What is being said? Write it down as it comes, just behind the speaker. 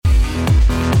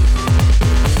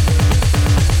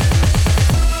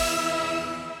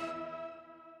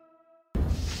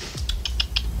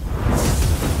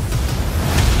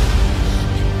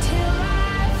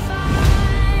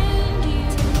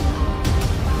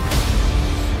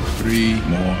3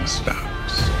 more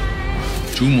stops.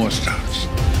 2 more stops.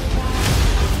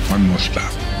 1 more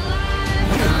stop.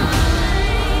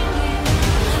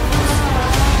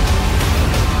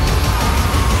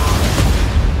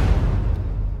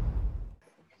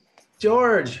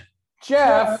 George.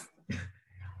 Jeff.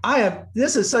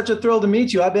 This is such a thrill to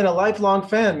meet you. I've been a lifelong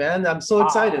fan, man. I'm so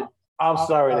excited. I'm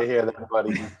sorry to hear that,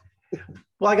 buddy.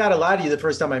 Well, I got to lie to you the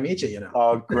first time I meet you, you know.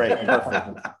 Oh, great.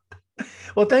 Perfect.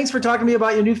 Well, thanks for talking to me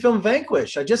about your new film,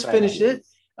 Vanquish. I just finished it.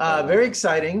 Very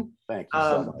exciting. Thank you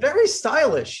so much. Very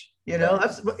stylish. You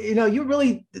know, you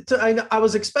really, I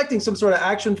was expecting some sort of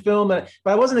action film, but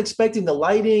I wasn't expecting the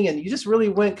lighting, and you just really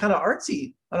went kind of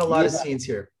artsy on a lot of scenes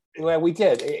here. Well, we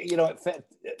did. You know,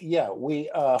 we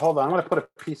hold on. I'm going to put a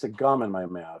piece of gum in my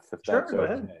mouth, if that's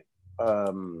okay.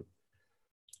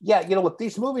 You know, look,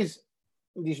 these movies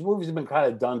have been kind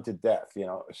of done to death, you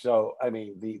know. So, I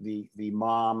mean, the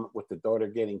mom with the daughter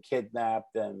getting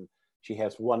kidnapped, and she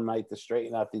has one night to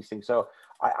straighten out these things. So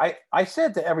I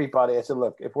said to everybody, I said,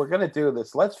 look, if we're going to do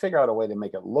this, let's figure out a way to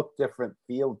make it look different,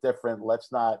 feel different.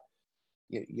 Let's not,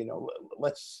 you know,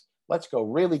 let's go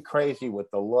really crazy with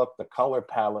the look, the color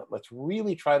palette. Let's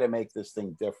really try to make this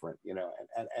thing different, you know.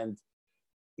 And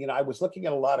you know, I was looking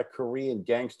at a lot of Korean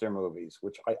gangster movies,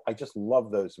 which I just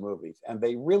love those movies, and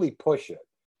they really push it.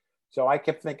 So I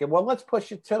kept thinking, well, let's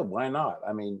push it too. Why not?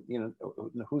 I mean, you know,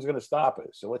 who's going to stop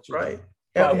us? So let's just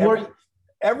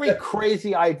every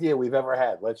crazy idea we've ever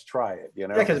had. Let's try it. You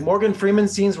know, yeah, because Morgan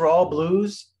Freeman's scenes were all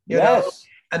blues. You know?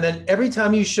 And then every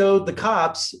time you showed the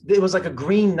cops, it was like a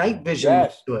green night vision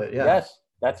to it. Yeah. Yes,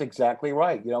 that's exactly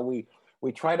right. You know, we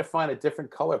try to find a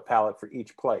different color palette for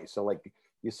each place. So, like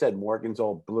you said, Morgan's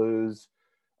all blues,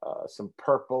 some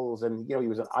purples, and you know, he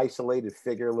was an isolated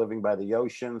figure living by the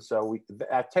ocean. So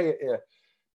I tell you,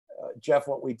 Jeff,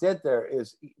 what we did there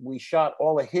is we shot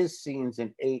all of his scenes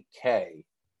in 8K.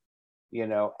 You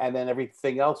know, and then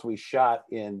everything else we shot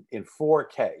in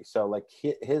 4K. So like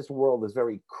his world is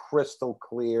very crystal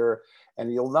clear,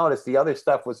 and you'll notice the other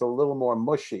stuff was a little more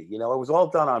mushy. You know, it was all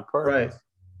done on purpose. Right.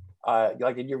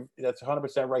 That's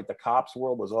 100% right. The cops'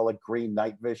 world was all a green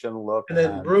night vision look. And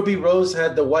then Ruby Rose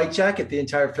had the white jacket the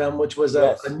entire film, which was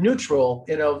a neutral,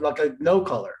 you know, like a no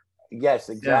color. Yes,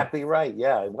 exactly right.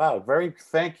 Yeah. Wow.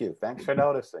 Thank you. Thanks for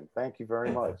noticing. Thank you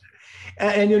very much.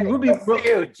 And in Ruby,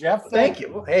 you, Jeff. Thank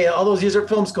you. Hey, all those years at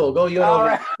film school. Go, you know. All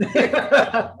right.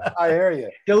 I hear you.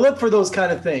 You look for those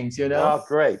kind of things, you know. Oh,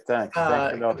 great. Thanks.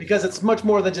 Because it's much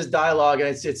more than just dialogue, and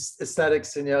it's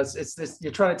aesthetics, and you know, it's this.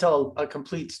 You're trying to tell a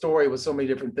complete story with so many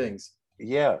different things.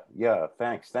 Yeah.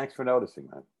 Thanks for noticing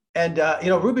that. And you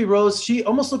know, Ruby Rose, she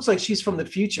almost looks like she's from the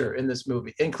future in this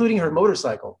movie, including her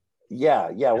motorcycle. Yeah.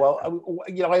 Well,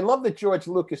 you know, I love the George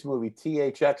Lucas movie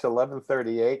THX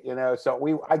 1138. You know,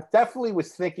 so I definitely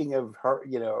was thinking of her.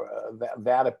 You know,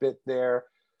 that a bit there,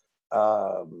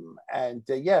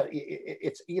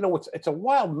 it's you know, it's a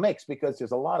wild mix because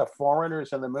there's a lot of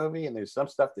foreigners in the movie, and there's some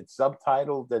stuff that's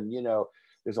subtitled, and you know,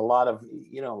 there's a lot of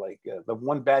you know, like the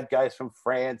one bad guy's from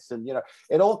France, and you know,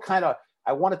 it all kind of.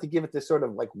 I wanted to give it this sort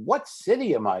of like, what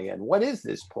city am I in? What is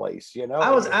this place? You know, I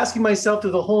was asking myself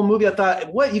through the whole movie. I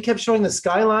thought, what? You kept showing the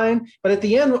skyline, but at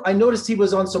the end, I noticed he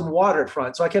was on some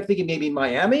waterfront. So I kept thinking maybe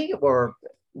Miami or.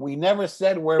 We never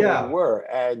said where we were,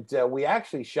 and we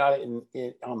actually shot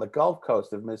it on the Gulf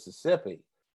Coast of Mississippi.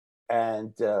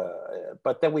 And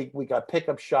but then we got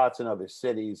pickup shots in other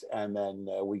cities, and then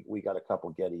we got a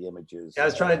couple Getty images. I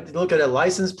was trying to look at a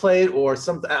license plate or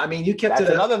something. I mean, you kept That's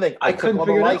another thing. I couldn't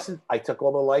figure it out. I took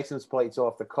all the license plates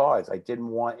off the cars. I didn't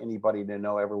want anybody to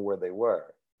know ever where they were.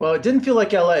 Well, it didn't feel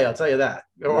like LA, I'll tell you that.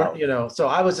 Or, you know, so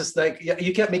I was just like,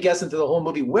 you kept me guessing through the whole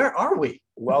movie. Where are we?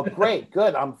 Well, great,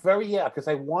 good. I'm because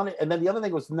I wanted, and then the other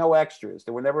thing was no extras.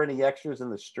 There were never any extras in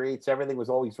the streets. Everything was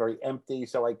always very empty.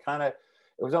 So I kind of.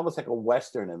 It was almost like a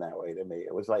Western in that way to me.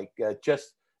 It was like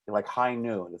just like High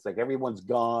Noon. It's like everyone's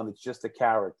gone. It's just the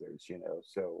characters, you know.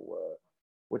 So,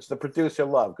 which the producer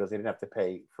loved because they didn't have to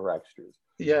pay for extras.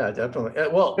 Yeah, definitely.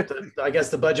 Well, I guess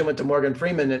the budget went to Morgan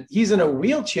Freeman, and he's in a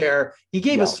wheelchair. He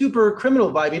gave a super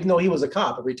criminal vibe, even though he was a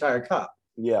cop, a retired cop.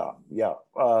 Yeah.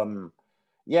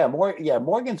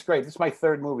 Morgan's great. This is my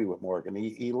third movie with Morgan.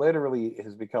 He literally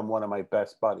has become one of my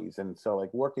best buddies, and so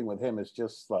like working with him is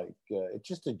just like it's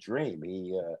just a dream.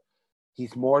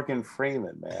 He's Morgan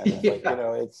Freeman, man. And, like, you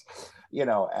know, it's you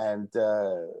know, and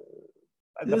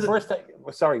the first time.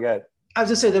 Sorry, go ahead. I was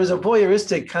just saying there was a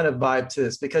voyeuristic kind of vibe to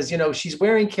this because, you know, she's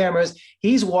wearing cameras.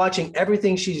 He's watching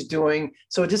everything she's doing.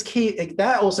 So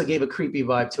that also gave a creepy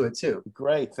vibe to it too.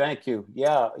 Great. Thank you.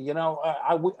 Yeah. You know,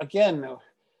 again,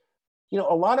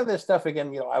 a lot of this stuff,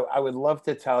 again, I would love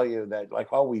to tell you that, like,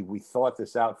 oh, we thought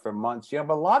this out for months, but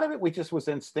a lot of it we just was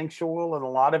instinctual, and a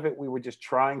lot of it we were just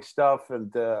trying stuff,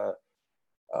 and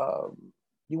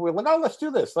you were like, oh, let's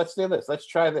do this, let's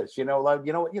try this, like,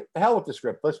 the hell with the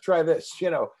script, let's try this,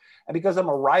 and because I'm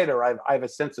a writer, I have a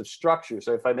sense of structure,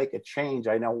 so if I make a change,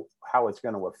 I know how it's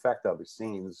going to affect other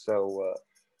scenes. So,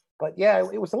 but yeah,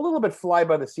 it was a little bit fly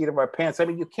by the seat of our pants. I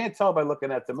mean, you can't tell by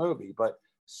looking at the movie, but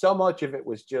so much of it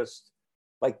was just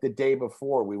like the day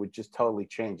before, we would just totally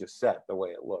change a set the way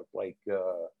it looked. Like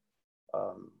the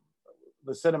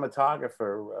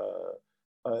cinematographer,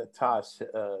 Toss,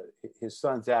 his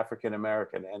son's African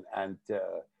American, and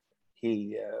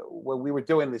he when we were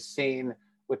doing the scene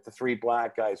with the three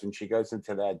black guys, when she goes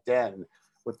into that den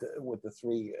with the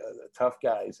three tough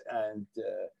guys, and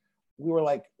we were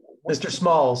like, Mr.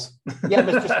 Smalls. Yeah,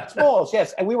 Mr. Smalls,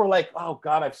 yes. And we were like, oh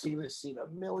God, I've seen this scene a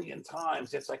million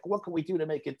times. It's like, what can we do to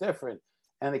make it different?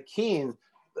 And Akeem,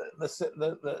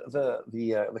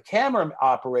 the camera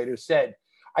operator said,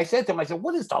 I said to him, I said,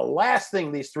 what is the last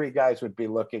thing these three guys would be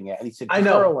looking at? And he said,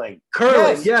 curling.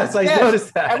 Curling, yes, I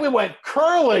noticed that. And we went,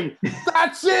 curling,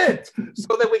 that's it.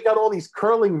 So then we got all these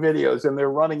curling videos, and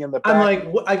they're running in the back. I'm like,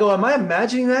 am I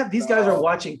imagining that? These guys are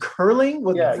watching curling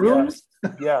with brooms?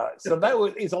 Yeah. So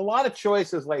it's a lot of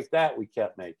choices like that we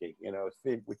kept making,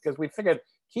 because we figured,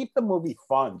 keep the movie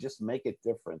fun, just make it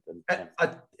different. And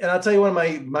I'll tell you, one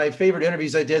of my favorite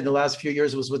interviews I did in the last few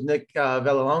years was with Nick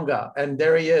Vallelonga, and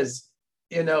there he is,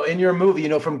 in your movie,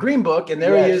 from Green Book, and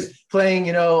there he is playing,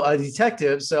 a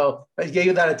detective. So he gave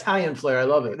you that Italian flair. I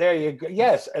love it. There you go.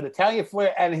 Yes, an Italian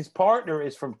flair, and his partner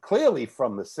is clearly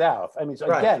from the South. I mean, so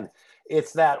again,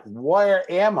 it's that where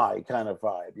am I kind of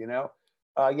vibe,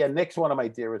 Nick's one of my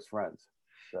dearest friends.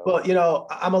 So. Well,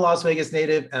 I'm a Las Vegas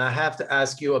native, and I have to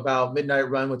ask you about Midnight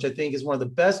Run, which I think is one of the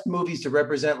best movies to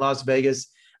represent Las Vegas.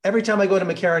 Every time I go to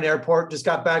McCarran Airport, just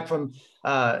got back from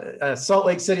Salt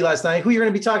Lake City last night, who you're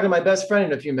going to be talking to my best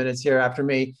friend in a few minutes here after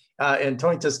me, and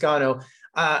Tony Toscano.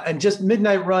 And just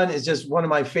Midnight Run is just one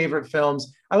of my favorite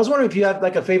films. I was wondering if you have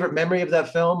like a favorite memory of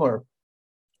that film, or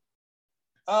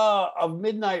of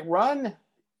Midnight Run.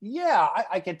 Yeah,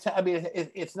 I can tell. I mean,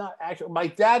 it's not actually. My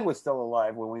dad was still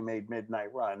alive when we made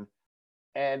Midnight Run,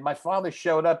 and my father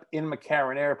showed up in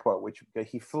McCarran Airport, which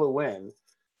he flew in.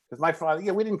 Because my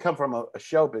father, we didn't come from a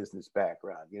show business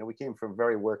background. We came from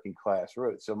very working class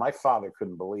roots. So my father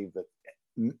couldn't believe that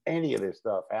any of this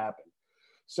stuff happened.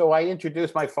 So I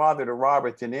introduced my father to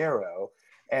Robert De Niro,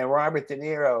 and Robert De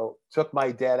Niro took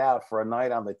my dad out for a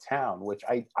night on the town, which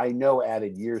I know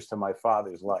added years to my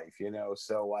father's life,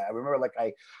 So I remember, like,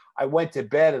 I went to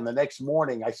bed, and the next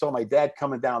morning I saw my dad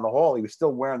coming down the hall. He was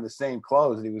still wearing the same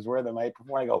clothes that he was wearing the night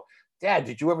before. I go, Dad,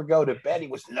 did you ever go to bed? He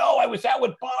was, no, I was out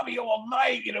with Bobby all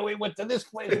night. We went to this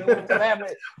place, we went to that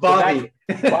place. Bobby.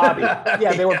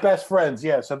 Yeah, they were best friends.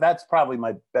 Yeah, so that's probably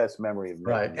my best memory of me.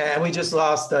 Right, and we just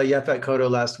lost Yaphet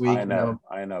Kotto last week. I know.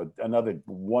 Another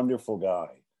wonderful guy.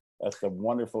 That's a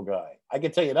wonderful guy. I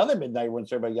can tell you another Midnight Run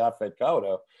story about Yaphet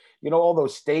Kotto. All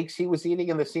those steaks he was eating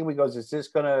in the scene. We goes, is this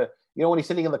gonna? When he's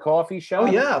sitting in the coffee shop. Oh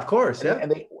yeah, of course. Yeah.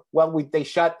 And they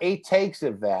shot 8 takes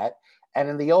of that. And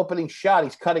in the opening shot,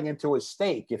 he's cutting into a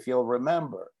steak, if you'll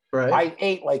remember. Right. I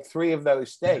ate like 3 of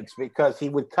those steaks because he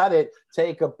would cut it,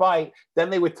 take a bite, then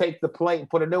they would take the plate and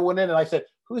put a new one in. And I said,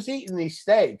 who's eating these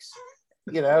steaks?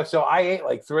 So I ate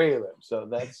like 3 of them. So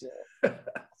that's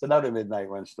another Midnight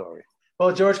Run story.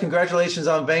 Well, George, congratulations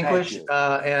on Vanquish.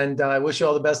 And I wish you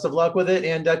all the best of luck with it.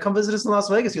 And come visit us in Las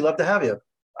Vegas. We'd love to have you.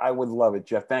 I would love it,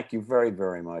 Jeff. Thank you very,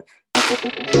 very much.